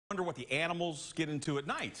wonder what the animals get into at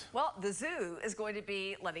night. Well, the zoo is going to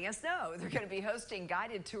be letting us know. They're going to be hosting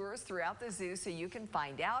guided tours throughout the zoo so you can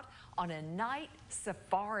find out on a night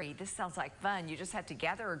safari. This sounds like fun. You just have to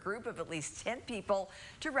gather a group of at least 10 people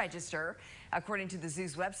to register. According to the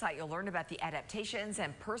zoo's website, you'll learn about the adaptations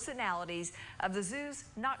and personalities of the zoo's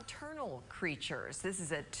nocturnal creatures. This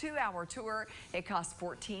is a 2-hour tour. It costs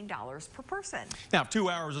 $14 per person. Now, if 2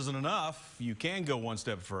 hours isn't enough, you can go one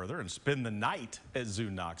step further and spend the night at Zoo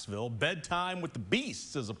Knoxville. Bedtime with the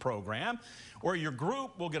Beasts is a program where your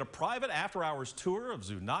group will get a private after-hours tour of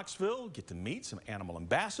Zoo Knoxville, get to meet some animal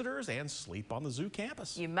ambassadors, and sleep on the zoo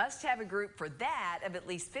campus. You must have a group for that of at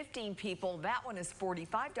least 15 people. That one is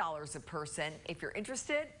 $45 a person. If you're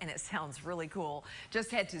interested, and it sounds really cool,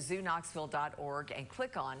 just head to zooknoxville.org and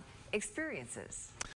click on Experiences.